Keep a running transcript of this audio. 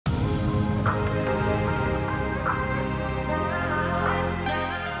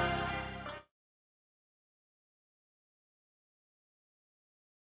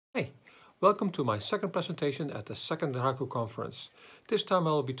Hey, welcome to my second presentation at the second Raku Conference. This time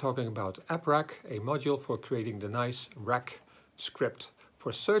I'll be talking about AppRack, a module for creating the nice rack script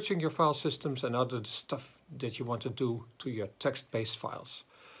for searching your file systems and other stuff that you want to do to your text-based files.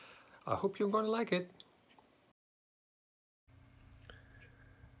 I hope you're going to like it.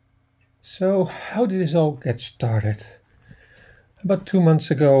 So, how did this all get started? About 2 months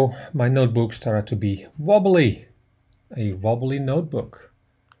ago, my notebook started to be wobbly. A wobbly notebook.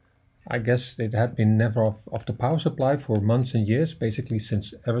 I guess it had been never off the power supply for months and years, basically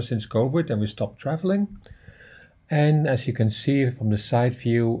ever since COVID, and we stopped traveling. And as you can see from the side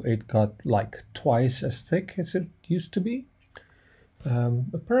view, it got like twice as thick as it used to be.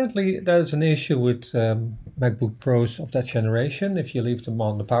 Apparently there's an issue with MacBook Pros of that generation. If you leave them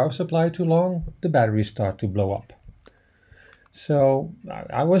on the power supply too long, the batteries start to blow up. So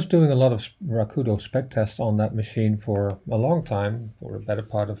I was doing a lot of Rakudo spec tests on that machine for a long time, for a better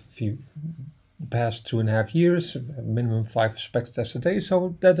part of the past 2.5 years, minimum 5 spec tests a day.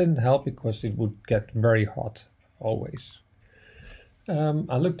 So that didn't help because it would get very hot always.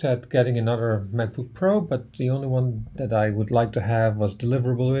 I looked at getting another MacBook Pro, but the only one that I would like to have was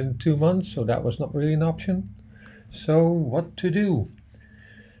deliverable in 2 months, so that was not really an option. So what to do?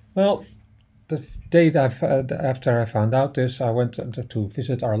 Well, the day after I found out this, I went to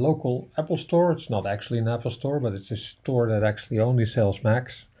visit our local Apple store. It's not actually an Apple store, but it's a store that actually only sells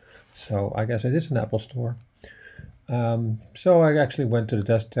Macs. So I guess it is an Apple store. So I actually went to the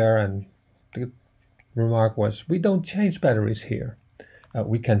desk there, and the remark was, "We don't change batteries here.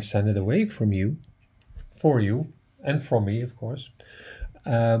 We can send it away from you, for you, and from me, of course."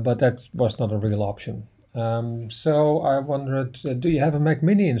 But that was not a real option. So I wondered, do you have a Mac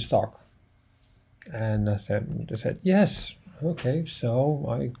Mini in stock? And they said, yes. Okay, so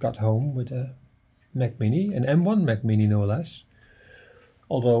I got home with a Mac Mini, an M1 Mac Mini no less.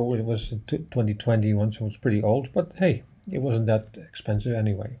 Although it was a 2020 one, so it's pretty old, but hey, it wasn't that expensive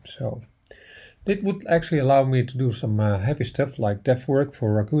anyway. So it would actually allow me to do some heavy stuff like dev work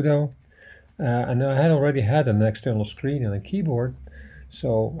for Rakudo. And I had already had an external screen and a keyboard,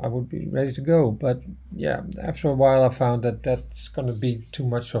 so I would be ready to go. But yeah, after a while I found that that's going to be too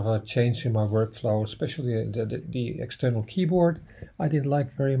much of a change in my workflow, especially the external keyboard I didn't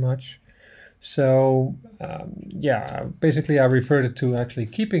like very much. So yeah, basically I reverted to actually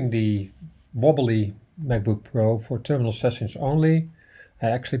keeping the wobbly MacBook Pro for terminal sessions only. I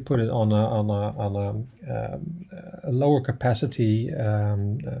actually put it on a lower capacity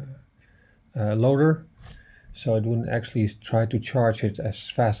loader, so it wouldn't actually try to charge it as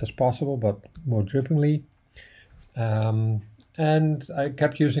fast as possible, but more drippingly. And I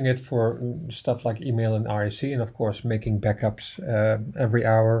kept using it for stuff like email and RAC, and of course making backups every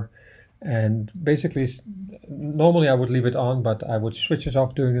hour. And basically, normally I would leave it on, but I would switch it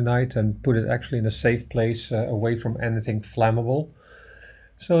off during the night and put it actually in a safe place away from anything flammable.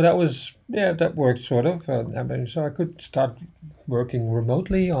 So that was, yeah, that worked sort of. So I could start working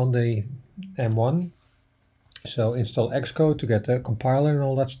remotely on the M1. So install Xcode to get the compiler and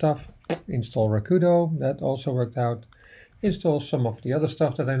all that stuff. Install Rakudo, that also worked out. Install some of the other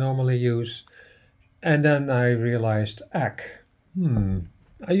stuff that I normally use. And then I realized ACK.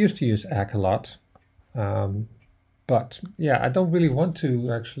 I used to use ACK a lot. But yeah, I don't really want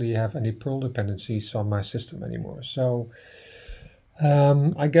to actually have any Perl dependencies on my system anymore. So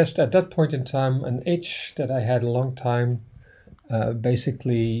I guess at that point in time, an itch that I had a long time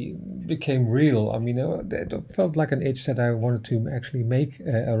basically became real. I mean, it felt like an itch that I wanted to actually make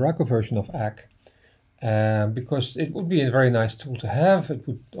a Raku version of ACK, because it would be a very nice tool to have. It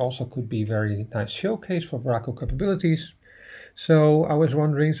would also could be a very nice showcase for Raku capabilities. So I was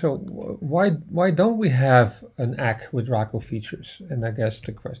wondering, so why don't we have an ACK with Raku features? And I guess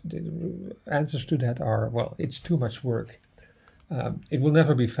the answers to that are, well, it's too much work. It will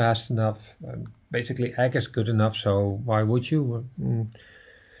never be fast enough. Basically, ACK is good enough, so why would you?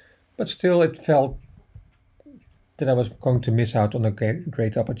 But still, it felt that I was going to miss out on a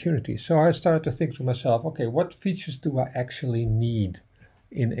great opportunity. So I started to think to myself, okay, what features do I actually need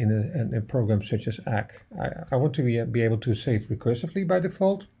in a program such as ACK? I want to be able to save recursively by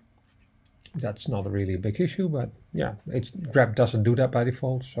default. That's not really a big issue, but yeah, grep doesn't do that by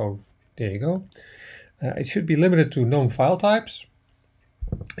default, so there you go. It should be limited to known file types.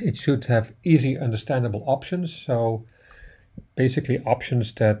 It should have easy understandable options, so basically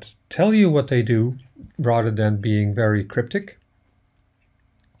options that tell you what they do rather than being very cryptic.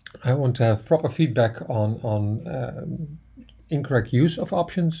 I want to have proper feedback on incorrect use of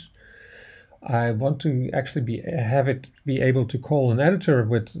options. I want to actually have it be able to call an editor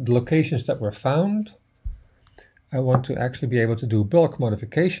with the locations that were found. I want to actually be able to do bulk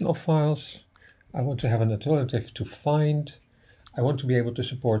modification of files. I want to have an alternative to find. I want to be able to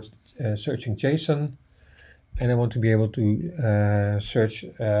support searching JSON. And I want to be able to search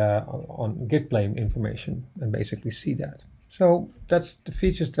on git blame information and basically see that. So that's the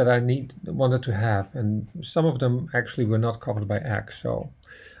features that I wanted to have, and some of them actually were not covered by ACK. So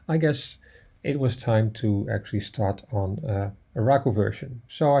I guess it was time to actually start on a Raku version.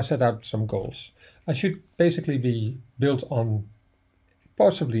 So I set out some goals. I should basically be built on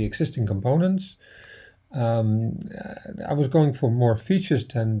possibly existing components. I was going for more features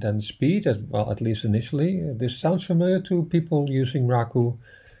than speed, well, at least initially. This sounds familiar to people using Raku,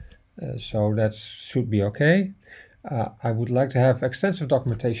 so that should be okay. I would like to have extensive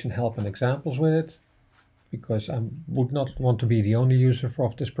documentation, help, and examples with it, because I would not want to be the only user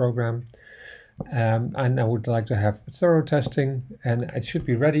of this program. And I would like to have thorough testing, and it should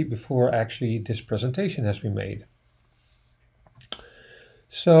be ready before actually this presentation has been made.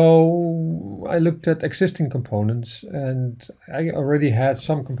 So I looked at existing components, and I already had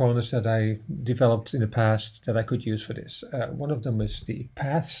some components that I developed in the past that I could use for this. One of them is the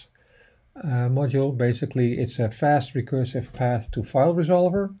paths module. Basically, it's a fast recursive path to file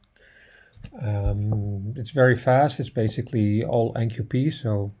resolver. It's very fast. It's basically all NQP,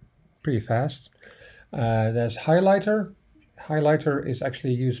 so pretty fast. There's highlighter. Highlighter is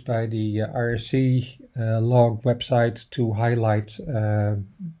actually used by the IRC log website to highlight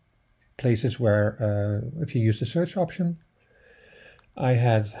places where if you use the search option. I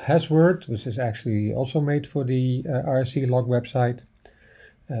had hasword, which is actually also made for the IRC log website.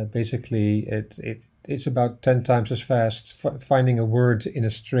 Basically, it's about 10 times as fast finding a word in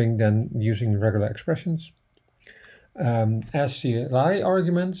a string than using regular expressions. As CLI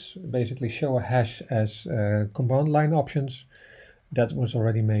arguments basically show a hash as command line options. That was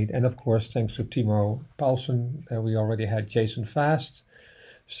already made, and of course, thanks to Timo Paulsen, we already had JSON fast,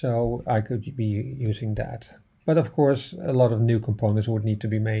 so I could be using that. But of course, a lot of new components would need to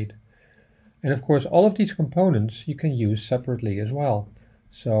be made. And of course, all of these components you can use separately as well.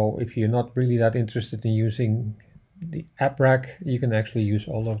 So if you're not really that interested in using the app rack, you can actually use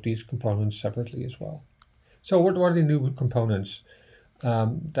all of these components separately as well. So what are the new components?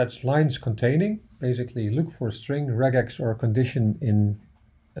 That's lines containing. Basically, look for a string, regex, or a condition in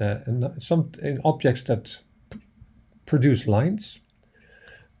objects that produce lines.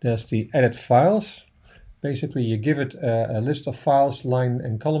 There's the edit files. Basically, you give it a list of files, line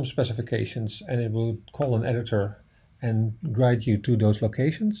and column specifications, and it will call an editor and guide you to those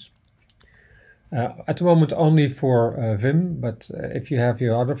locations. At the moment only for Vim, but if you have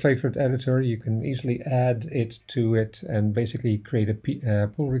your other favorite editor, you can easily add it to it and basically create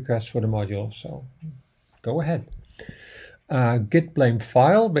a pull request for the module. So go ahead. Git blame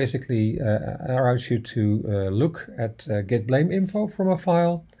file basically allows you to look at git blame info from a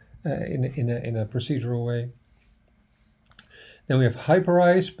file in a procedural way. Then we have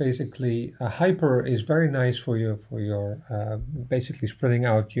hyperize. Basically, a hyper is very nice for your basically spreading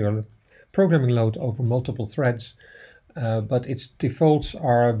out your programming load over multiple threads, but its defaults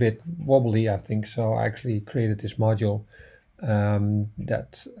are a bit wobbly, I think. So I actually created this module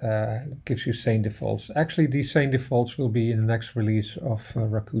that gives you sane defaults. Actually, these sane defaults will be in the next release of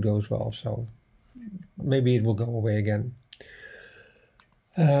Rakudo as well, so maybe it will go away again.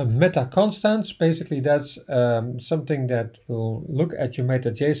 Meta constants, basically that's something that will look at your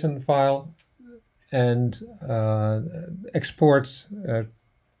meta.json file and export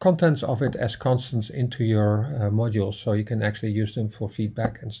contents of it as constants into your modules, so you can actually use them for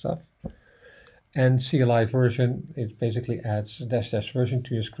feedback and stuff. And CLI version, it basically adds -- version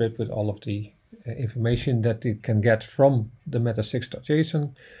to your script with all of the information that it can get from the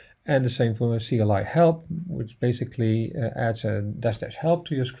meta6.json. And the same for CLI help, which basically adds a -- help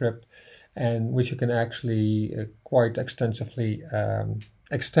to your script, and which you can actually quite extensively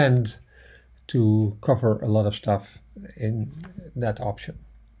extend to cover a lot of stuff in that option.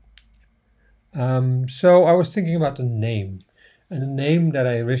 So I was thinking about the name, and the name that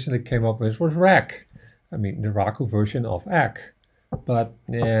I originally came up with was Rack. I mean, the Raku version of ACK. But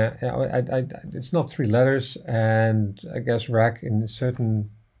yeah, it's not 3 letters, and I guess Rack in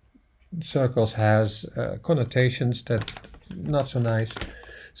certain circles has connotations that not so nice.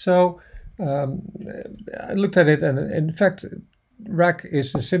 So I looked at it, and in fact, Rack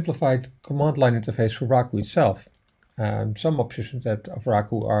is a simplified command line interface for Raku itself. Some options of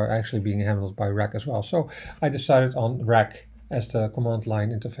Raku are actually being handled by Rack as well. So I decided on Rack as the command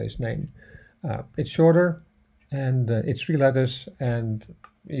line interface name. It's shorter, and it's 3 letters, and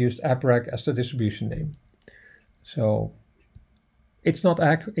used apprac as the distribution name. So it's not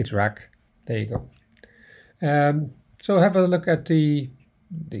ACK, it's rack. There you go. So have a look at the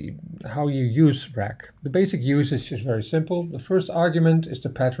how you use rack. The basic usage is very simple. The first argument is the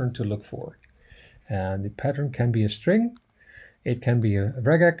pattern to look for. And the pattern can be a string, it can be a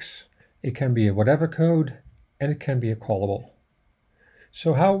regex, it can be a whatever code, and it can be a callable.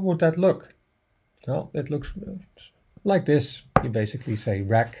 So how would that look? Well, it looks like this. You basically say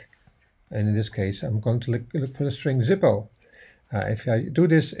rack, and in this case I'm going to look for the string Zippo. If I do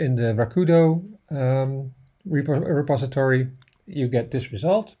this in the Rakudo repository, you get this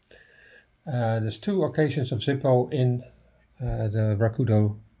result. There's 2 occasions of Zippo in the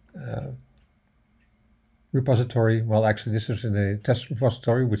Rakudo repository. Well, actually this is in the test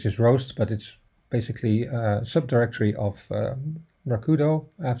repository, which is roast, but it's basically a subdirectory of Rakudo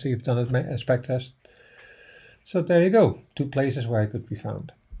after you've done a spec test. So there you go, 2 places where it could be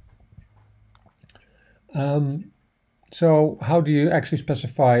found. So how do you actually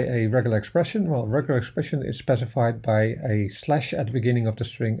specify a regular expression? Well, regular expression is specified by a slash at the beginning of the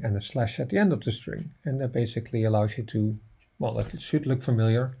string and a slash at the end of the string. And that basically allows you to, well, it should look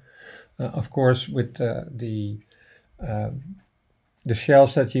familiar. Of course, with the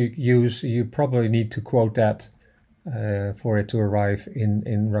shells that you use, you probably need to quote that for it to arrive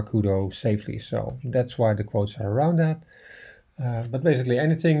in Rakudo safely. So that's why the quotes are around that. But basically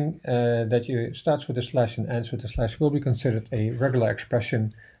anything that starts with a slash and ends with a slash will be considered a regular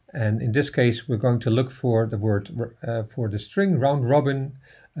expression. And in this case, we're going to look for the word for the string round robin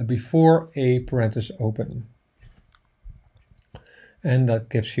before a parenthesis open. And that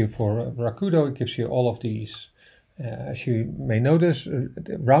gives you, for Rakudo, it gives you all of these. As you may notice,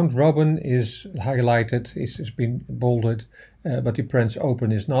 round robin is highlighted, it's been bolded, but the parens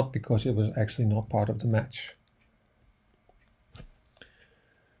open is not, because it was actually not part of the match.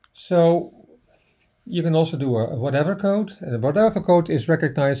 So you can also do a whatever code, and a whatever code is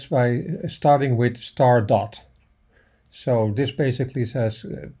recognized by starting with star dot. So this basically says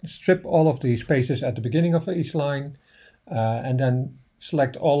strip all of the spaces at the beginning of each line, and then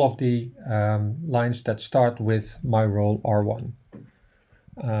select all of the lines that start with my role R1.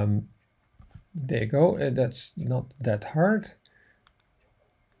 There you go, that's not that hard.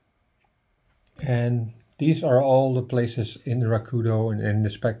 And these are all the places in the Rakudo and in the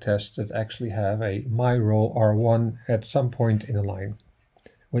spec test that actually have a my role R1 at some point in a line,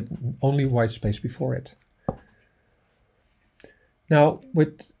 with only white space before it. Now,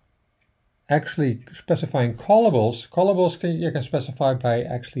 with actually specifying callables, you can specify by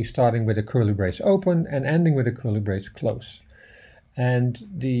actually starting with a curly brace open and ending with a curly brace close. And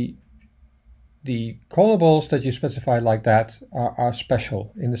the callables that you specify like that are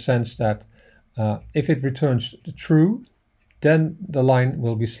special in the sense that if it returns true, then the line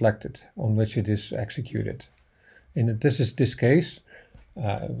will be selected on which it is executed. In this case,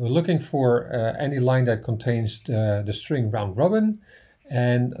 we're looking for any line that contains the string round robin,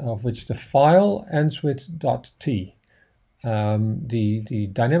 and of which the file ends with .t. The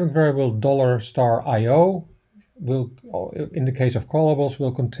dynamic variable $*IO will, in the case of callables,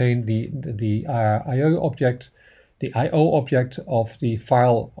 will contain the IO object, the IO object of the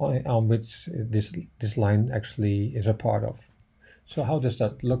file on which this line actually is a part of. So how does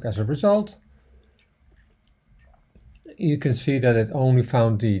that look as a result? You can see that it only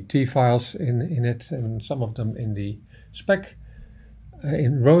found the T files in it, and some of them in the spec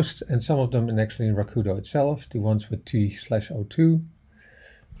in roast, and some of them actually in Rakudo itself, the ones with T/02.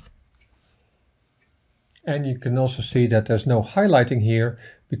 And you can also see that there's no highlighting here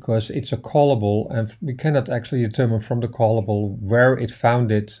because it's a callable, and we cannot actually determine from the callable where it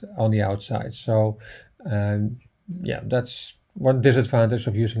found it on the outside. So yeah, that's one disadvantage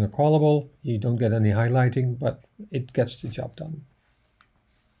of using a callable. You don't get any highlighting, but it gets the job done.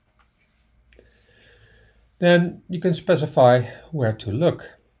 Then you can specify where to look.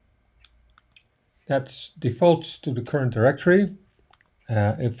 That defaults to the current directory.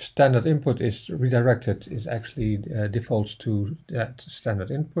 If standard input is redirected, it actually defaults to that standard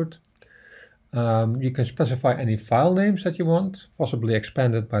input. You can specify any file names that you want, possibly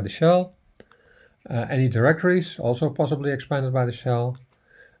expanded by the shell. Any directories, also possibly expanded by the shell.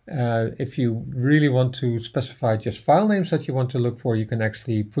 If you really want to specify just file names that you want to look for, you can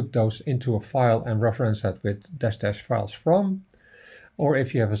actually put those into a file and reference that with -- files from. Or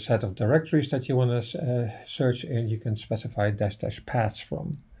if you have a set of directories that you want to search in, you can specify -- paths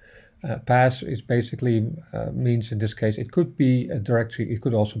from. Paths is basically means in this case it could be a directory, it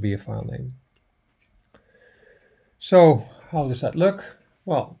could also be a file name. So how does that look?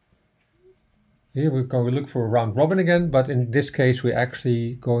 Well, Here we're going to look for round robin again, but in this case we're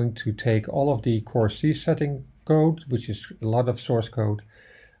actually going to take all of the core C setting code, which is a lot of source code,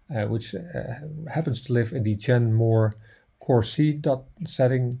 which happens to live in the genmore core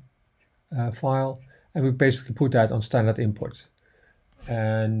C.setting file, and we basically put that on standard input.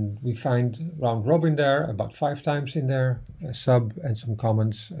 And we find round robin there about 5 times in there, a sub and some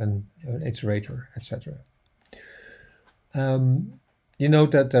comments and an iterator, etc. You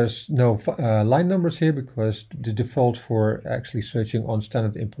note that there's no line numbers here because the default for actually searching on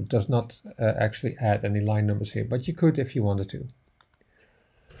standard input does not actually add any line numbers here, but you could if you wanted to.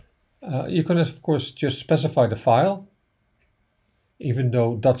 You can of course just specify the file, even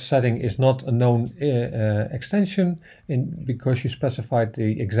though .setting is not a known extension, because you specified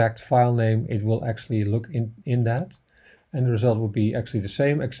the exact file name, it will actually look in that, and the result will be actually the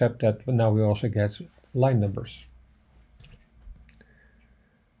same, except that now we also get line numbers,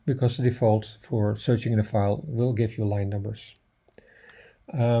 because the default for searching in a file will give you line numbers.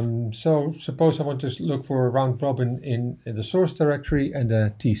 So suppose I want to look for round robin in the source directory and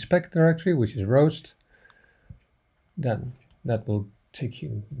the tspec directory, which is roast. Then that will take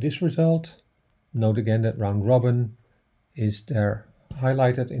you this result. Note again that round robin is there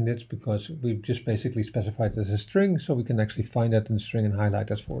highlighted in it because we've just basically specified it as a string, so we can actually find that in the string and highlight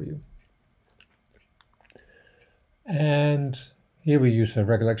that for you. And here we use a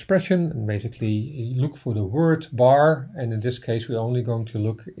regular expression and basically look for the word bar, and in this case we're only going to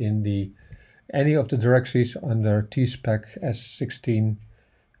look in any of the directories under tspec s16,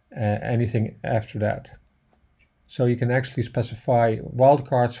 anything after that. So you can actually specify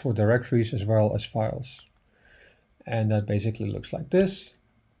wildcards for directories as well as files. And that basically looks like this.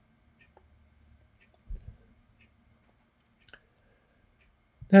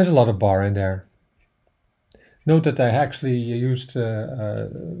 There's a lot of bar in there. Note that I actually used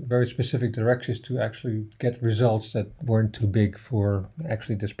very specific directories to actually get results that weren't too big for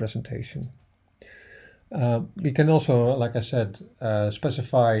actually this presentation. We can also, like I said,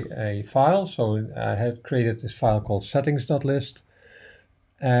 specify a file. So I have created this file called settings.list,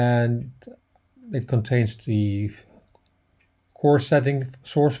 and it contains the core setting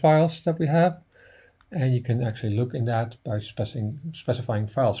source files that we have. And you can actually look in that by specifying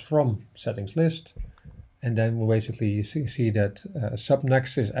files from settings list. And then we'll basically see that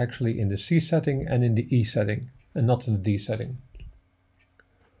subnext is actually in the C setting and in the E setting, and not in the D setting.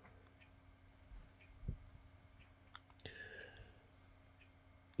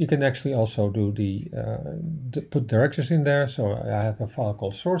 You can actually also do put directories in there. So I have a file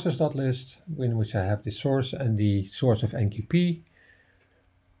called sources.list, in which I have the source and the source of NQP.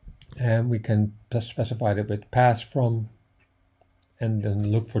 And we can specify it with pass from, and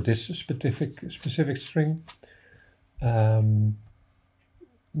then look for this specific string,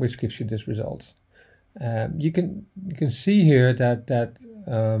 which gives you this result. You can see here that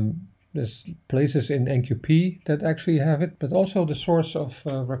there's places in NQP that actually have it, but also the source of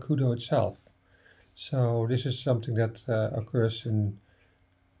Rakudo itself. So this is something that occurs in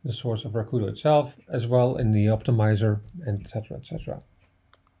the source of Rakudo itself, as well in the optimizer, and etc. etc.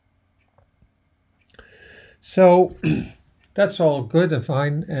 So that's all good and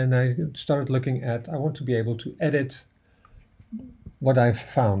fine, and I started looking at, I want to be able to edit what I've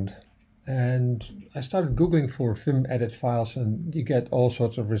found. And I started Googling for Vim edit files, and you get all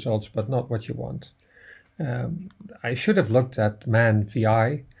sorts of results, but not what you want. I should have looked at man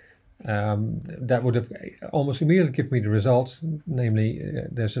vi. That would have almost immediately given me the result, namely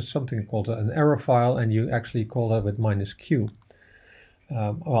there's something called an error file, and you actually call that with -q.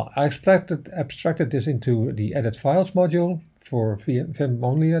 Well, I abstracted this into the edit files module for Vim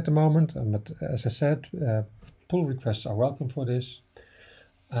only at the moment, but as I said, pull requests are welcome for this.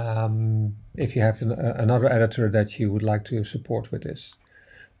 If you have another editor that you would like to support with this.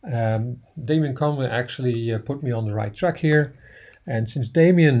 Damien Conway actually put me on the right track here, and since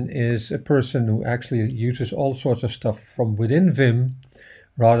Damien is a person who actually uses all sorts of stuff from within Vim,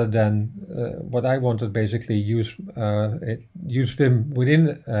 rather than what I wanted, basically use Vim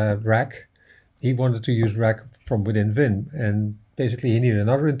within Rack. He wanted to use Rack from within Vim, and basically he needed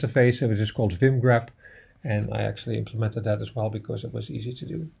another interface, which is called Vim grep, and I actually implemented that as well because it was easy to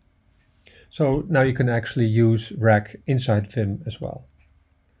do. So now you can actually use Rack inside Vim as well.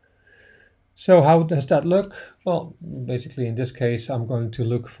 So how does that look? Well, basically in this case I'm going to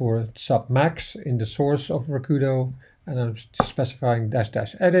look for submax in the source of Rakudo, and I'm specifying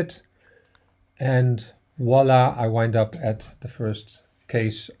 --edit, and voila, I wind up at the first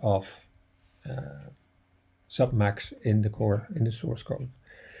case of submax in the source code.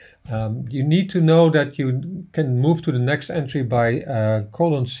 You need to know that you can move to the next entry by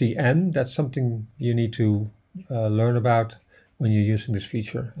 :cn. That's something you need to learn about when you're using this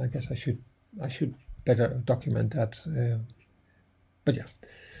feature. I guess I should better document that. But yeah,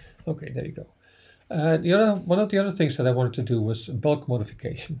 okay, there you go. One of the other things that I wanted to do was bulk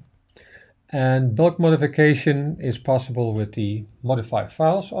modification. And bulk modification is possible with the modify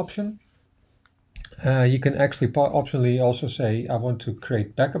files option. You can actually optionally also say, I want to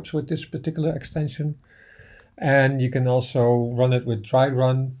create backups with this particular extension. And you can also run it with dry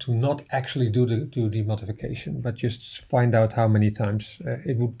run to not actually do the modification, but just find out how many times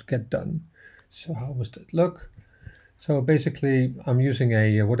it would get done. So how does that look? So basically, I'm using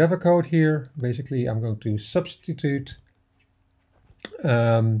a whatever code here. Basically, I'm going to substitute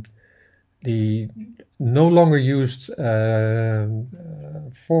the no longer used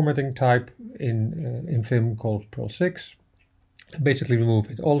formatting type in Vim called Perl6. Basically remove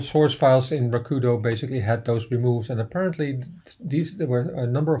it. All source files in Rakudo basically had those removed, and apparently there were a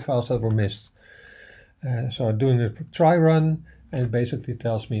number of files that were missed. So I'm doing a try run, and it basically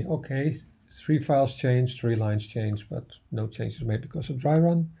tells me, okay, 3 files changed, 3 lines changed, but no changes made because of dry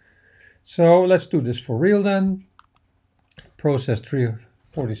run. So let's do this for real then. Process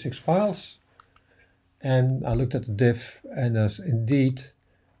 346 files, and I looked at the diff, and there's indeed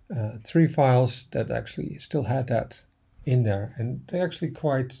 3 files that actually still had that in there, and they're actually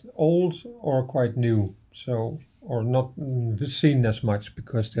quite old or quite new, so or not seen as much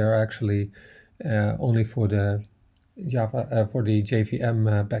because they're actually only for the Java for the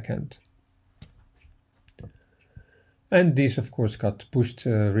JVM backend. And these of course got pushed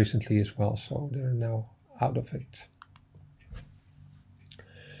recently as well, so they're now out of it.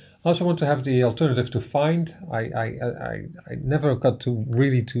 I also want to have the alternative to find. I never got to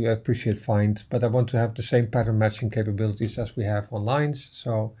really to appreciate find, but I want to have the same pattern matching capabilities as we have on lines.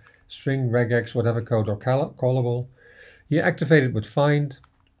 So string, regex, whatever code are callable. You activate it with find,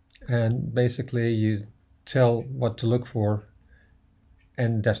 and basically you tell what to look for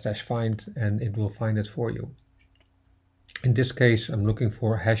and -- find, and it will find it for you. In this case, I'm looking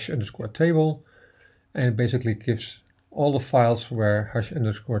for #_table, and it basically gives all the files where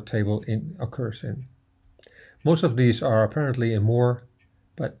 #_table occurs in. Most of these are apparently in more,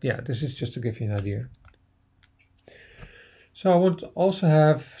 but yeah, this is just to give you an idea. So I want to also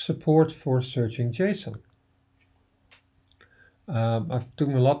have support for searching JSON. I've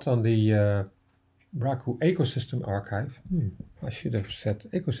done a lot on the Raku ecosystem archive. I should have said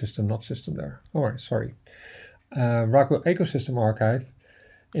ecosystem, not system there. All right, sorry. Raku ecosystem archive,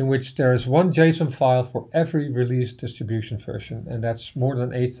 in which there is one JSON file for every release distribution version, and that's more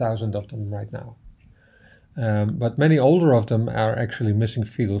than 8,000 of them right now. But many older of them are actually missing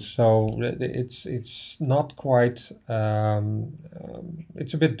fields, so it's not quite.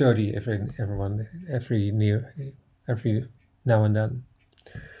 It's a bit dirty every now and then.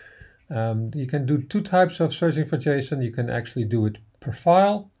 You can do 2 types of searching for JSON. You can actually do it per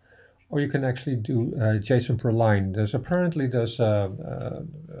file, or you can actually do JSON per line. There's a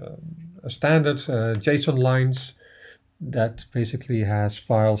standard JSON lines that basically has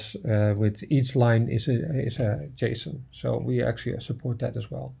files with each line is a JSON. So we actually support that as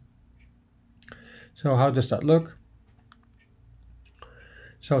well. So how does that look?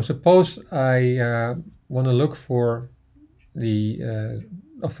 So suppose I want to look for the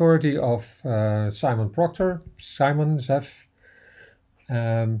authority of Simon Proctor, Simon Zef.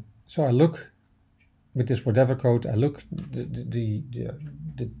 So I look with this whatever code. I look the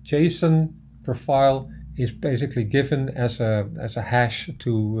JSON per file is basically given as a hash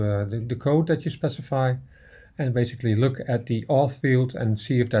to the code that you specify, and basically look at the auth field and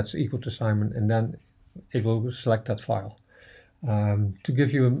see if that's equal to Simon, and then it will select that file. To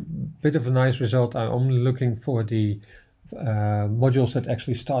give you a bit of a nice result, I'm only looking for the modules that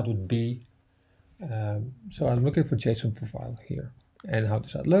actually start with B. So I'm looking for JSON profile here. And how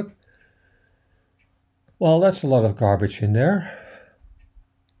does that look? Well, that's a lot of garbage in there.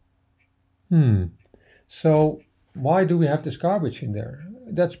 So why do we have this garbage in there?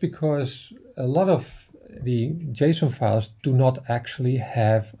 That's because a lot of the JSON files do not actually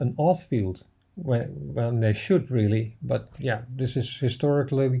have an auth field when they should really. But yeah, this is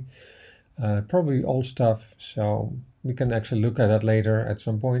historically probably old stuff, so we can actually look at that later at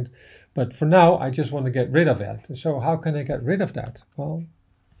some point. But for now, I just want to get rid of that. So how can I get rid of that? Well,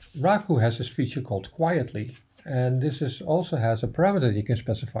 Raku has this feature called quietly, and this also has a parameter you can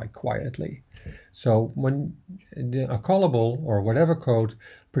specify quietly. So when a callable or whatever code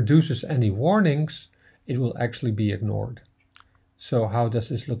produces any warnings, it will actually be ignored. So how does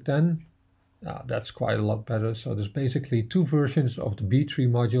this look then? That's quite a lot better. So there's basically two versions of the B-tree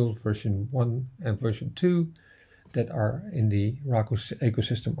module, version 1 and version 2, that are in the Raku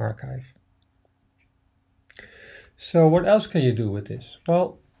ecosystem archive. So what else can you do with this?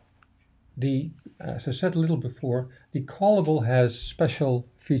 Well, as I said a little before, the callable has special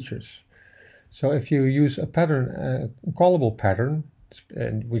features. So if you use a pattern, callable pattern,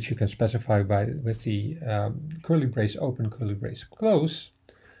 which you can specify with the curly brace open, curly brace close,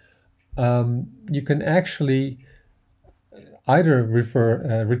 you can actually either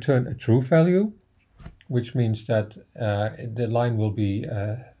return a true value, which means that the line will be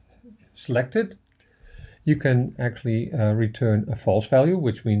selected. You can actually return a false value,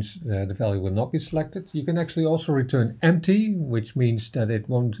 which means the value will not be selected. You can actually also return empty, which means that it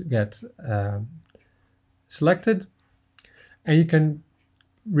won't get selected. And you can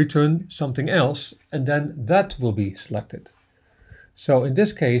return something else, and then that will be selected. So in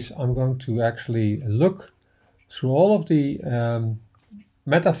this case, I'm going to actually look through all of the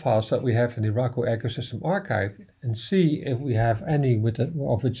meta files that we have in the Raku ecosystem archive and see if we have any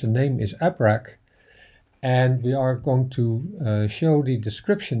of which the name is AppRack. And we are going to show the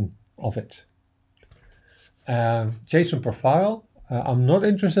description of it. JSON per file. I'm not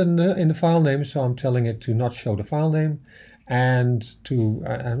interested in the file name, so I'm telling it to not show the file name. And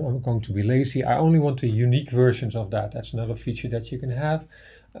I'm going to be lazy. I only want the unique versions of that. That's another feature that you can have.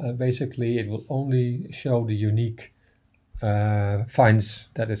 Basically, it will only show the unique finds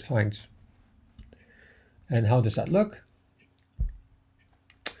that it finds. And how does that look?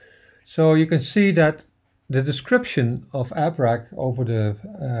 So you can see that the description of AppRack over the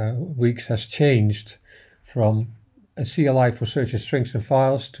weeks has changed from a CLI for searching strings and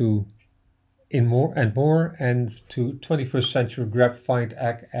files to in more and to 21st century grep find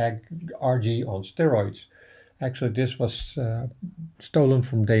ag RG on steroids. Actually, this was stolen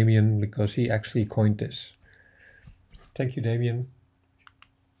from Damien because he actually coined this. Thank you, Damien.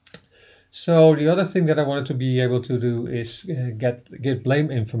 So the other thing that I wanted to be able to do is get blame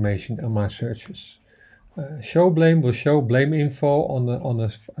information on my searches. Show blame will show blame info on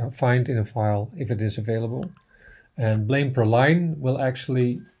a find in a file if it is available. And blame per line will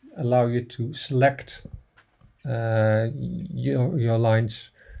actually allow you to select your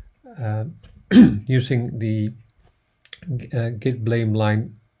lines using the get blame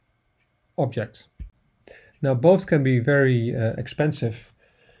line object. Now both can be very expensive,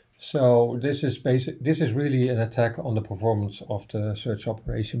 so this is really an attack on the performance of the search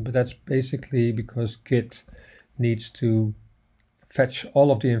operation, but that's basically because Git needs to fetch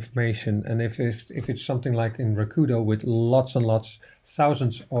all of the information, and if it's something like in Rakudo with lots and lots,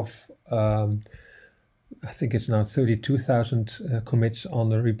 thousands of I think it's now 32,000 commits on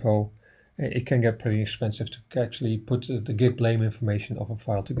the repo, it can get pretty expensive to actually put the Git blame information of a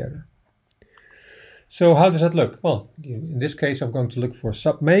file together. So how does that look? Well, in this case, I'm going to look for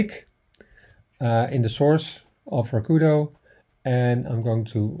submake in the source of Rakudo, and I'm going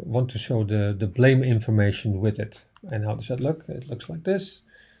to want to show the blame information with it. And how does that look? It looks like this.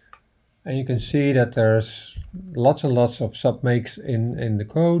 And you can see that there's lots and lots of submakes in the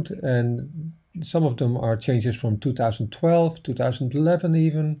code, and some of them are changes from 2012, 2011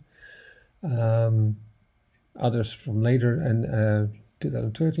 even, others from later, and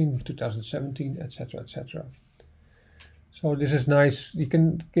 2013, 2017, etc., etc. So this is nice. You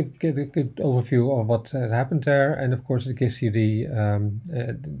can get a good overview of what has happened there, and of course it gives you the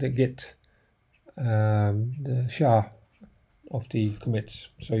Git, the SHA of the commits.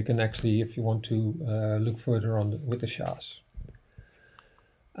 So you can actually, if you want to look further on with the SHAs.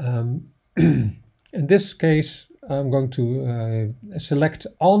 In this case, I'm going to select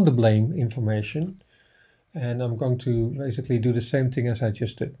on the blame information. And I'm going to basically do the same thing as I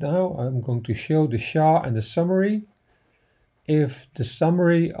just did now. I'm going to show the SHA and the summary if the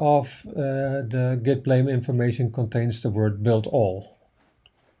summary of the Git blame information contains the word build all.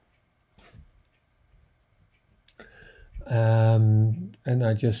 And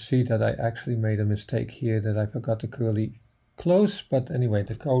I just see that I actually made a mistake here, that I forgot the curly close. But anyway,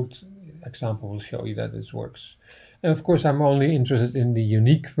 the code example will show you that this works. And of course, I'm only interested in the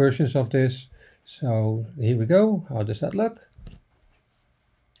unique versions of this. So here we go. How does that look?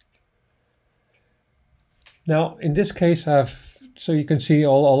 Now, in this case, so you can see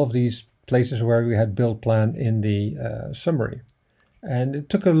all of these places where we had build plan in the summary. And it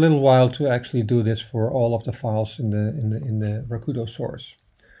took a little while to actually do this for all of the files in the Rakudo source.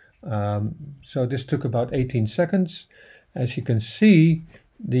 So this took about 18 seconds. As you can see,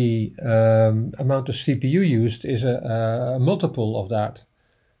 the amount of CPU used is a multiple of that.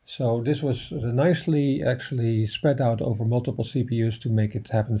 So this was nicely actually spread out over multiple CPUs to make it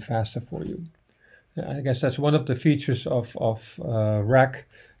happen faster for you. I guess that's one of the features of Rack,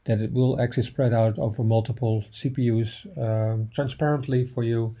 that it will actually spread out over multiple CPUs transparently for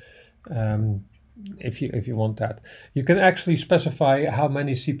you. If you want that, you can actually specify how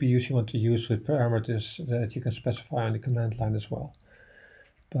many CPUs you want to use with parameters that you can specify on the command line as well.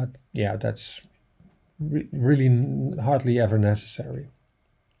 But yeah, that's really hardly ever necessary.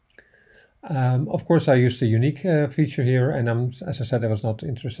 Of course, I used the unique feature here, and as I said, I was not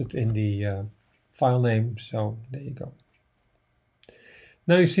interested in the file name, so there you go.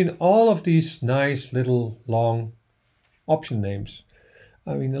 Now you've seen all of these nice little long option names.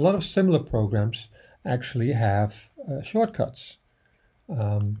 I mean, a lot of similar programs actually have shortcuts.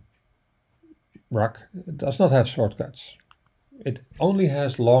 Rack does not have shortcuts. It only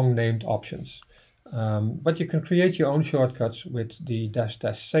has long named options. But you can create your own shortcuts with the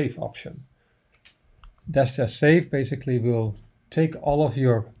 --save option. --save basically will take all of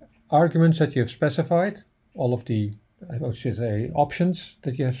your arguments that you have specified, all of the options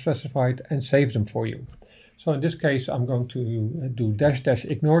that you have specified, and save them for you. So in this case, I'm going to do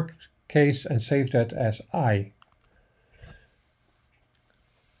 --ignore case and save that as I.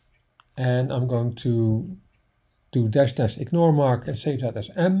 And I'm going to do --ignore mark and save that as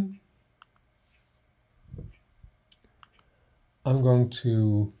M. I'm going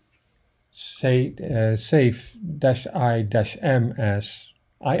to say save -i-m as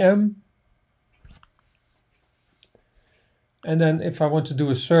IM. And then if I want to do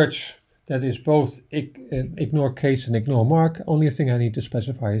a search that is both ignore case and ignore mark, only thing I need to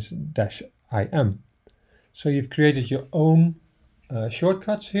specify is -im. So you've created your own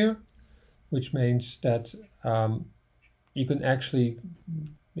shortcuts here, which means that you can actually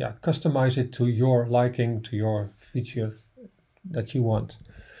customize it to your liking, to your feature that you want.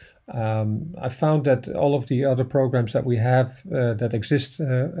 I found that all of the other programs that we have that exist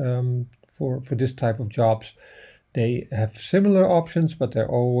for this type of jobs, they have similar options, but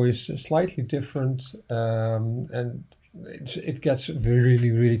they're always slightly different, and it gets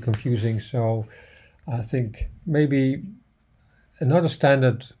really confusing. So I think maybe another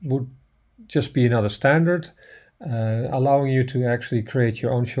standard would just be another standard. Allowing you to actually create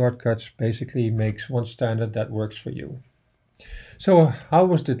your own shortcuts basically makes one standard that works for you. So how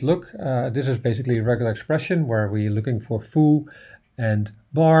does it look? This is basically a regular expression where we're looking for foo and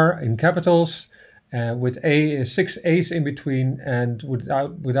bar in capitals, with a 6 A's in between, and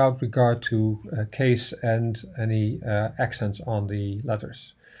without regard to case and any accents on the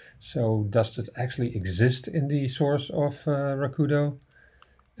letters. So does it actually exist in the source of Rakudo?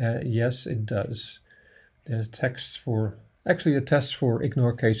 Yes, it does. There's actually a test for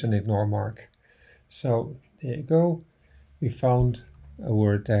ignore case and ignore mark. So there you go. We found a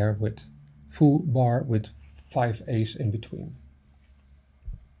word there with foo bar with 5 A's in between.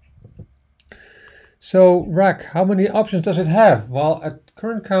 So Rack, how many options does it have? Well, at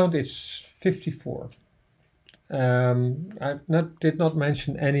current count, it's 54. I did not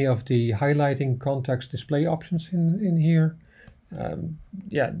mention any of the highlighting context display options in here.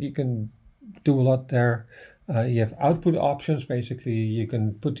 Yeah, you can do a lot there. You have output options. Basically, you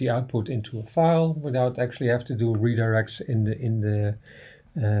can put the output into a file without actually have to do redirects in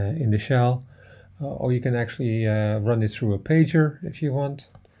the shell, or you can actually run it through a pager if you want.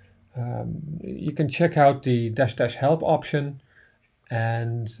 You can check out the --help option,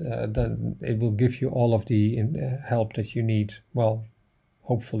 and then it will give you all of the help that you need. Well,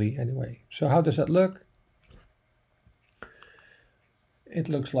 hopefully anyway. So how does that look? It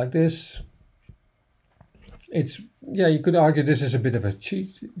looks like this. You could argue this is a bit of a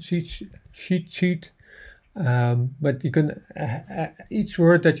cheat sheet, but you can each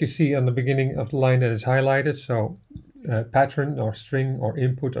word that you see on the beginning of the line that is highlighted, so pattern or string or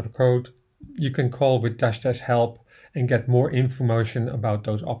input of code, you can call with --help and get more information about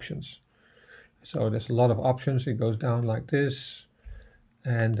those options. So there's a lot of options. It goes down like this,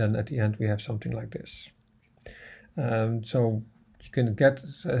 and then at the end we have something like this. So you can get,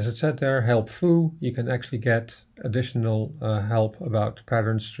 as it said there, help foo. You can actually get additional help about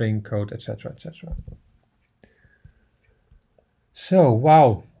pattern, string, code, etc., etc. So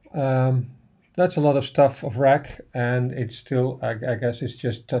wow, that's a lot of stuff of Rack, and it's still, I guess, it's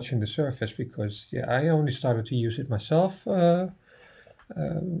just touching the surface, because yeah, I only started to use it myself. I'm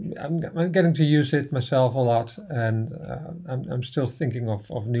getting to use it myself a lot, and I'm still thinking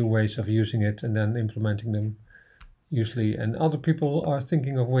of new ways of using it and then implementing them usually, and other people are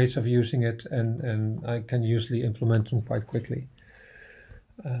thinking of ways of using it, and I can usually implement them quite quickly.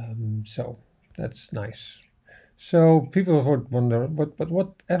 So that's nice. So people would wonder,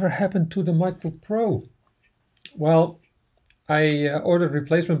 whatever happened to the MacBook Pro? Well, I ordered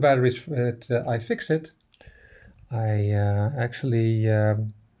replacement batteries with iFixit. I actually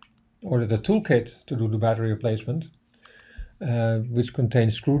ordered a toolkit to do the battery replacement, which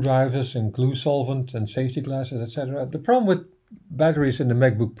contains screwdrivers and glue solvent and safety glasses, etc. The problem with batteries in the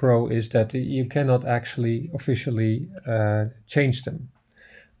MacBook Pro is that you cannot actually officially change them.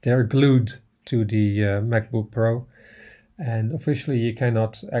 They're glued to the MacBook Pro, and officially you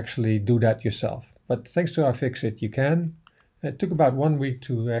cannot actually do that yourself. But thanks to iFixit, you can. It took about 1 week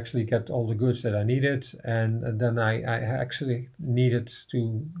to actually get all the goods that I needed, and then I actually needed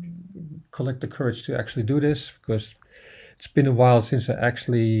to collect the courage to actually do this, because it's been a while since I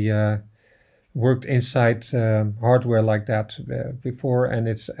actually worked inside hardware like that before, and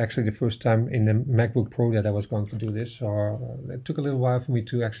it's actually the first time in the MacBook Pro that I was going to do this. So it took a little while for me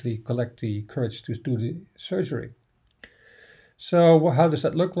to actually collect the courage to do the surgery. So how does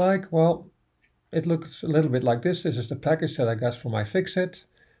that look like? Well, it looks a little bit like this. This is the package that I got from iFixit.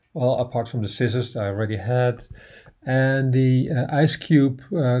 Well, apart from the scissors that I already had, and the ice cube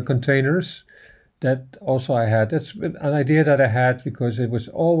containers that also I had. That's an idea that I had because it was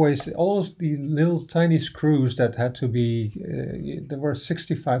always all the little tiny screws that had to be, there were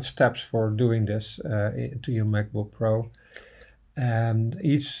 65 steps for doing this to your MacBook Pro. And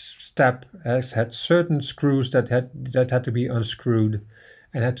each step had certain screws that had to be unscrewed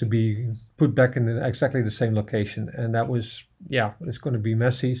and had to be put back in exactly the same location. And that was, yeah, it's going to be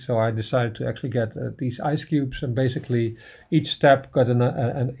messy. So I decided to actually get these ice cubes, and basically each step got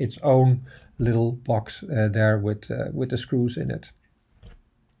its own little box there with the screws in it.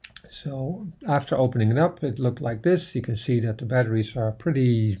 So after opening it up, it looked like this. You can see that the batteries are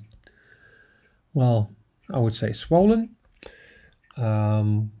pretty, well, I would say swollen,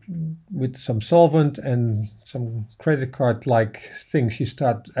 with some solvent and some credit card like things. You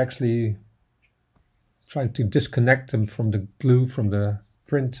start actually trying to disconnect them from the glue, from the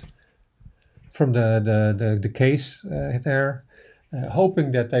print, from the case there.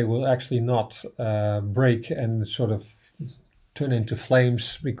 Hoping that they will actually not break and sort of turn into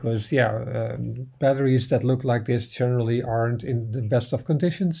flames, because batteries that look like this generally aren't in the best of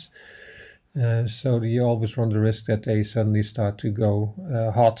conditions. So you always run the risk that they suddenly start to go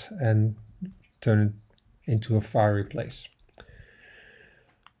hot and turn into a fiery place.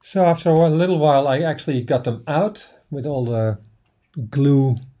 So after a little while, I actually got them out with all the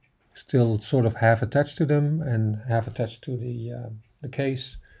glue still sort of half attached to them and half attached to the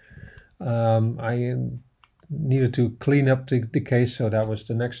case. I needed to clean up the case, so that was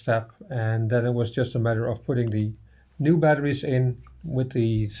the next step. And then it was just a matter of putting the new batteries in with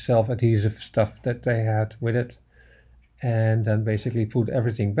the self-adhesive stuff that they had with it. And then basically put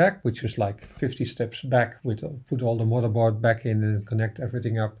everything back, which was like 50 steps back, put all the motherboard back in and connect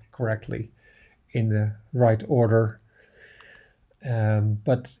everything up correctly in the right order.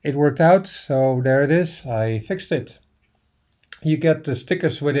 But it worked out, so there it is. I fixed it. You get the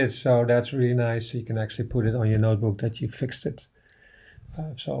stickers with it, so that's really nice. You can actually put it on your notebook that you fixed it.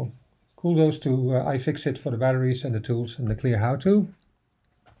 So kudos to iFixit for the batteries and the tools and the clear how-to.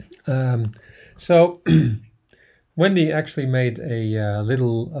 So Wendy actually made a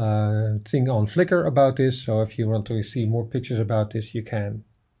little thing on Flickr about this, so if you want to see more pictures about this, you can.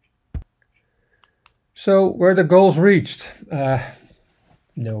 So were the goals reached?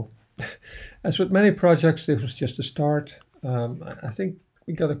 No. As with many projects, this was just a start. I think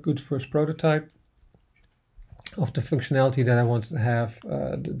we got a good first prototype of the functionality that I wanted to have.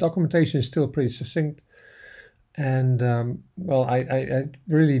 The documentation is still pretty succinct. And well, I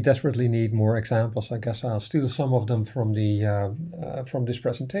really desperately need more examples. I guess I'll steal some of them from this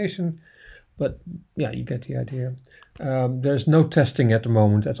presentation. But yeah, you get the idea. There's no testing at the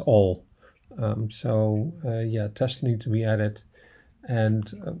moment at all. So yeah, tests need to be added.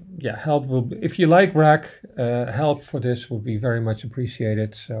 And yeah, help will be, if you like Rack, help for this would be very much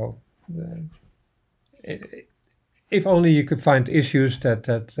appreciated. So if only you could find issues that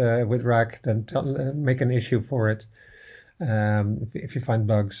with Rack, then make an issue for it. If you find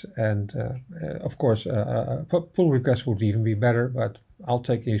bugs, and of course pull request would even be better, but I'll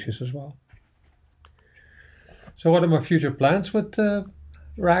take issues as well. So what are my future plans with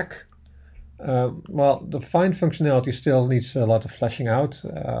Rack? Well, the find functionality still needs a lot of fleshing out.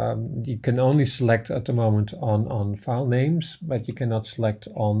 You can only select at the moment on file names, but you cannot select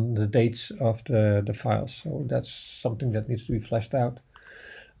on the dates of the files. So that's something that needs to be fleshed out.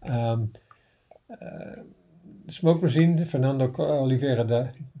 Smoke machine, Fernando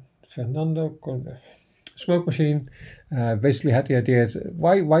Smoke Machine basically had the idea,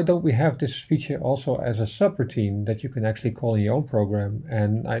 why don't we have this feature also as a subroutine that you can actually call in your own program?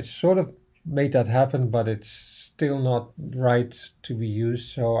 And I sort of made that happen, but it's still not right to be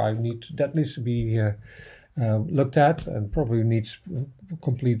used. So that needs to be looked at, and probably needs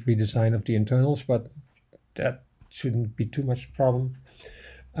complete redesign of the internals, but that shouldn't be too much problem.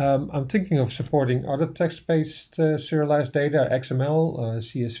 I'm thinking of supporting other text-based serialized data, XML,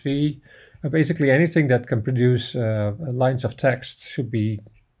 CSV, basically anything that can produce lines of text should be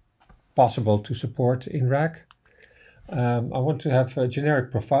possible to support in Rack. I want to have a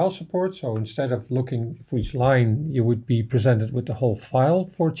generic profile support, so instead of looking for each line, you would be presented with the whole file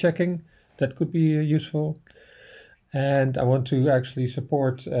for checking. That could be useful. And I want to actually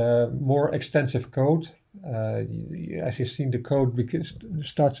support more extensive code. As you've seen, the code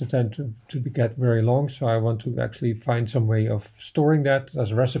starts to tend to get very long, so I want to actually find some way of storing that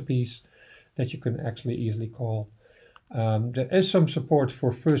as recipes that you can actually easily call. There is some support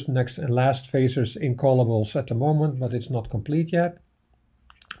for first, next, and last phasers in callables at the moment, but it's not complete yet.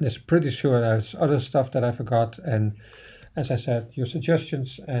 There's pretty sure there's other stuff that I forgot, and as I said, your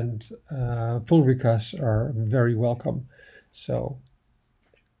suggestions and pull requests are very welcome. So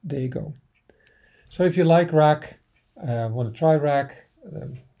there you go. So if you like Rack, want to try Rack,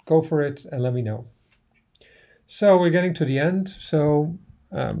 go for it and let me know. So we're getting to the end. So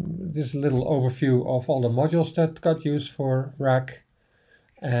this is a little overview of all the modules that got used for Rack.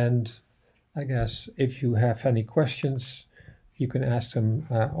 And I guess if you have any questions, you can ask them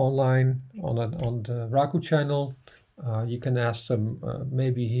online on the Raku channel. You can ask them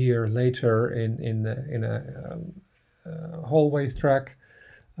maybe here later in a hallway track.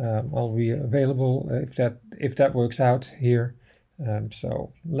 I'll be available if that works out here.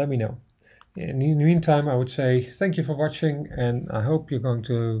 So let me know. In the meantime, I would say thank you for watching, and I hope you're going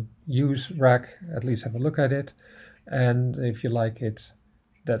to use Rack, at least have a look at it. And if you like it,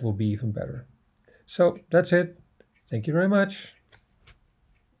 that will be even better. So that's it. Thank you very much.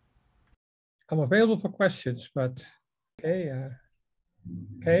 I'm available for questions, but okay,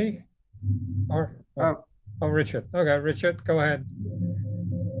 or Richard. Okay, Richard, go ahead.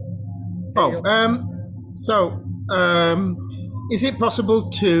 Is it possible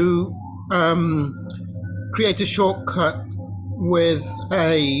to create a shortcut with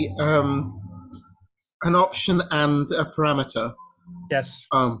an option and a parameter? Yes.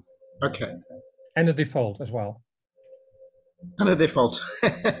 Okay. And a default as well. And a default.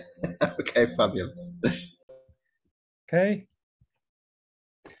 Okay, fabulous. Okay.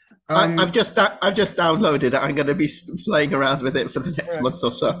 I've just downloaded it. I'm going to be playing around with it for the next month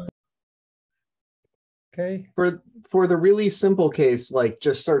or so. Okay. For the really simple case, like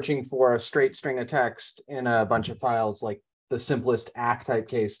just searching for a straight string of text in a bunch of files, like the simplest ACK type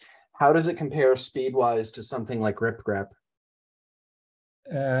case, how does it compare speed-wise to something like grep?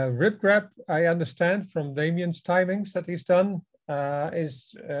 Grep, I understand from Damien's timings that he's done, Rack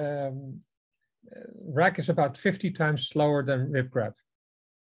is about 50 times slower than grep,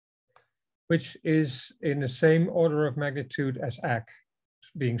 which is in the same order of magnitude as ACK,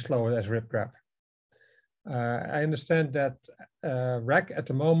 being slower as grep. I understand that Rack at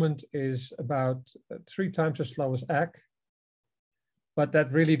the moment is about 3 times as slow as ACK, but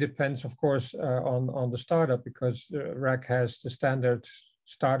that really depends, of course, on the startup, because Rack has the standard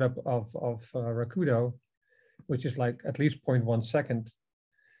startup of Rakudo, which is like at least 0.1 second.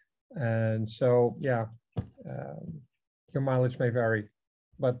 And so, yeah, your mileage may vary.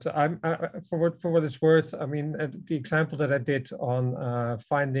 But for what it's worth, I mean, the example that I did on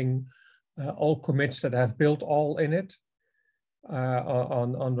finding all commits that have built all in it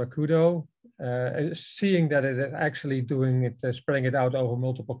on Rakudo, seeing that it is actually doing it, spreading it out over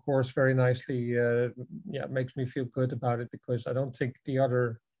multiple cores very nicely, yeah, makes me feel good about it, because I don't think the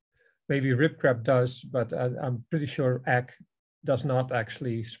other, maybe grep does, but I'm pretty sure ACK does not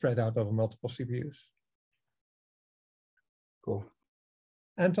actually spread out over multiple CPUs. Cool.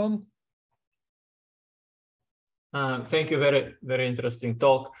 Anton? Thank you. Very, very interesting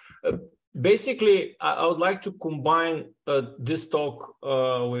talk. Basically, I would like to combine this talk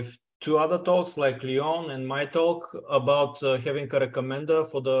with 2 other talks, like Leon and my talk about having a recommender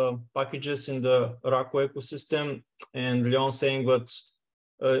for the packages in the Raku ecosystem, and Leon saying that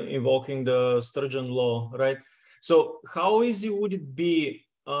invoking the Sturgeon law, right? So how easy would it be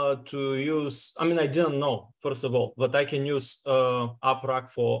to use, I mean, I didn't know, first of all, but I can use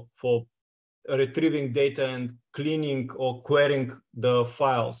AppRack for retrieving data and cleaning or querying the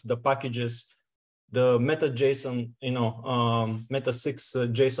files, the packages, the meta JSON, meta 6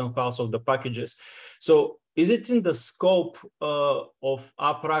 JSON files of the packages. So is it in the scope of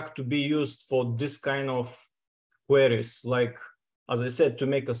AppRack to be used for this kind of queries? Like, as I said, to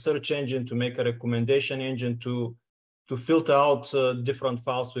make a search engine, to make a recommendation engine, to filter out different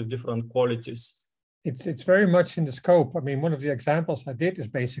files with different qualities? It's very much in the scope. I mean, one of the examples I did is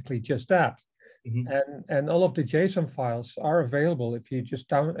basically just that. Mm-hmm. And all of the JSON files are available if you just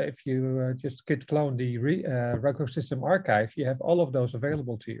just git clone the Raku system archive. You have all of those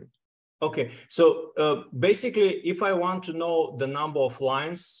available to you. Okay, so basically, if I want to know the number of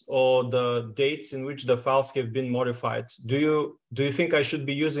lines or the dates in which the files have been modified, do you think I should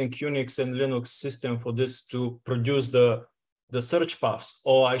be using Unix and Linux system for this to produce the search paths,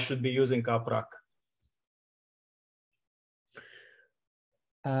 or I should be using AppRack?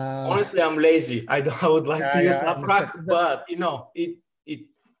 Honestly, I'm lazy. I would like to use AppRack, but you know,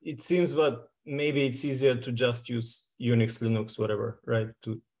 it seems that maybe it's easier to just use Unix, Linux, whatever, right?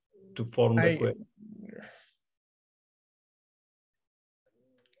 To form the query.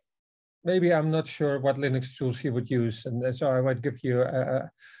 Maybe I'm not sure what Linux tools you would use, and so I might give you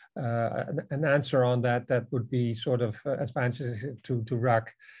an answer on that. That would be sort of advanced to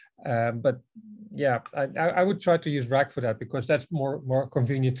Rack. But yeah, I would try to use Rack for that because that's more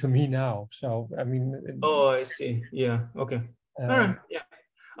convenient to me now. So I mean. Oh, I see. Yeah. Okay. All right. Yeah.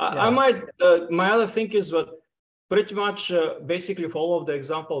 Yeah. I might. My other thing is that pretty much basically for all of the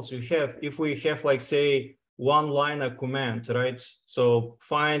examples you have, if we have like say one-liner command, right? So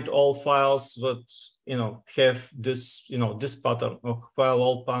find all files that have this this pattern, or file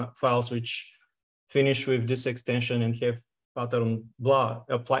all files which finish with this extension and have pattern blah,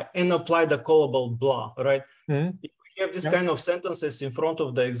 apply the callable blah, right? Mm-hmm. If we have this kind of sentences in front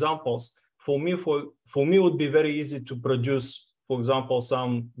of the examples, for me it would be very easy to produce, for example,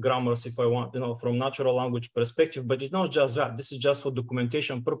 some grammars if I want, from natural language perspective, but it's not just that. This is just for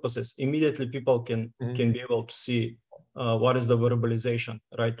documentation purposes. Immediately people can be able to see what is the verbalization,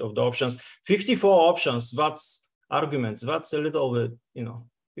 right, of the options. 54 options, that's arguments. That's a little bit,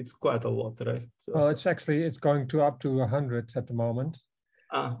 it's quite a lot, right? So. Well, it's going to up to 100 at the moment.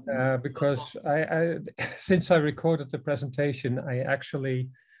 Because I since I recorded the presentation, I actually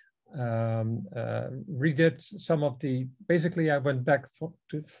redid some of the, basically I went back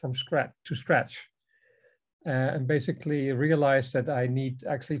from scratch and basically realized that I need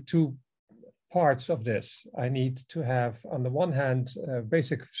actually two parts of this. I need to have, on the one hand,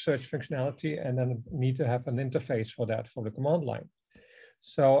 basic search functionality, and then need to have an interface for that, for the command line.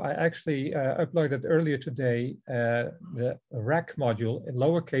 So I actually uploaded earlier today the Rack module in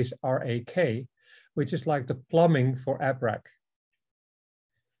lowercase RAK, which is like the plumbing for AppRack.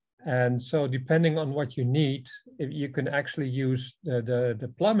 And so depending on what you need, you can actually use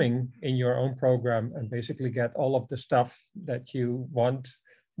the plumbing in your own program and basically get all of the stuff that you want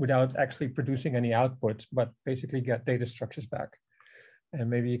without actually producing any output, but basically get data structures back. And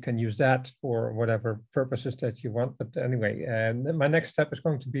maybe you can use that for whatever purposes that you want. But anyway, my next step is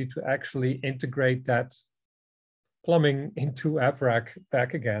going to be to actually integrate that plumbing into AppRack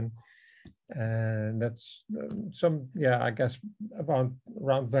back again. And that's I guess around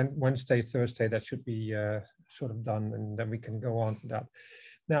Wednesday, Thursday, that should be sort of done, and then we can go on to that.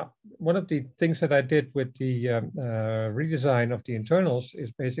 Now, one of the things that I did with the redesign of the internals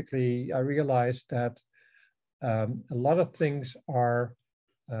is basically I realized that a lot of things are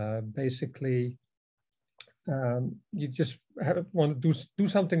basically you just want to do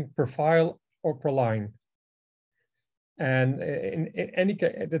something per file or per line. And in any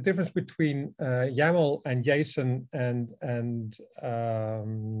case, the difference between YAML and JSON and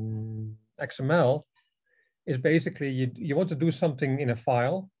XML is basically you want to do something in a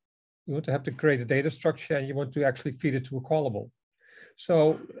file, you want to have to create a data structure, and you want to actually feed it to a callable.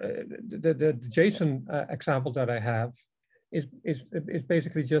 So the JSON example that I have is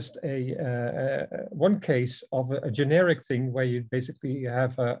basically just one case of a generic thing where you basically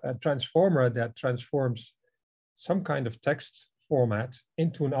have a transformer that transforms some kind of text format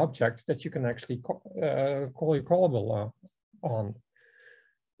into an object that you can actually call your callable on.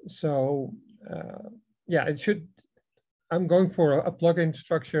 So yeah, I'm going for a plugin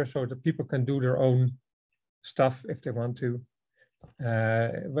structure so that people can do their own stuff if they want to.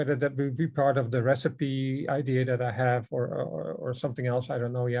 Whether that will be part of the recipe idea that I have or something else, I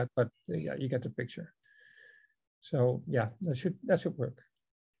don't know yet, but yeah, you get the picture. So yeah, that should work.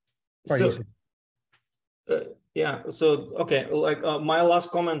 Quite easy. Yeah, so okay, like my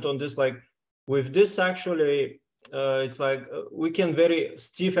last comment on this, like with this actually, it's like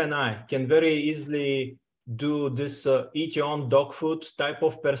Steve and I can very easily do this eat your own dog food type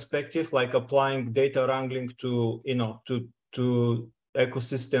of perspective, like applying data wrangling to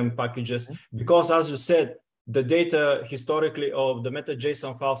ecosystem packages, because as you said, the data historically of the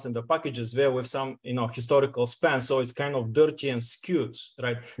meta.json files and the packages were with some, historical span. So it's kind of dirty and skewed,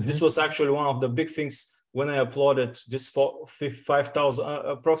 right? This was actually one of the big things when I uploaded this 5,000,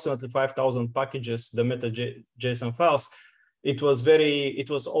 approximately 5,000 packages, the meta.json files. It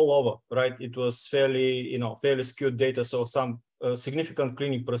was all over, right? It was fairly skewed data. So some significant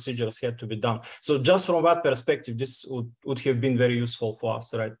cleaning procedures had to be done. So just from that perspective, this would have been very useful for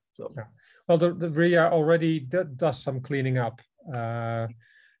us, right? So. Yeah. Well, the RIA already does some cleaning up.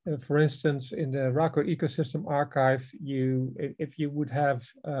 For instance, in the Raku ecosystem archive, if you would have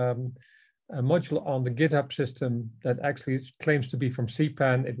a module on the GitHub system that actually claims to be from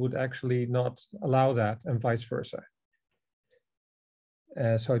CPAN, it would actually not allow that, and vice versa.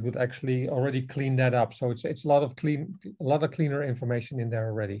 So it would actually already clean that up. So it's a lot of cleaner information in there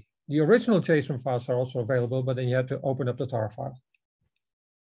already. The original JSON files are also available, but then you have to open up the tar file.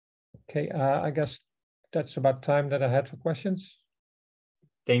 Okay, I guess that's about time that I had for questions.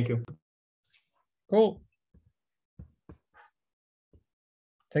 Thank you. Cool.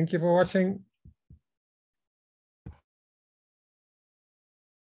 Thank you for watching.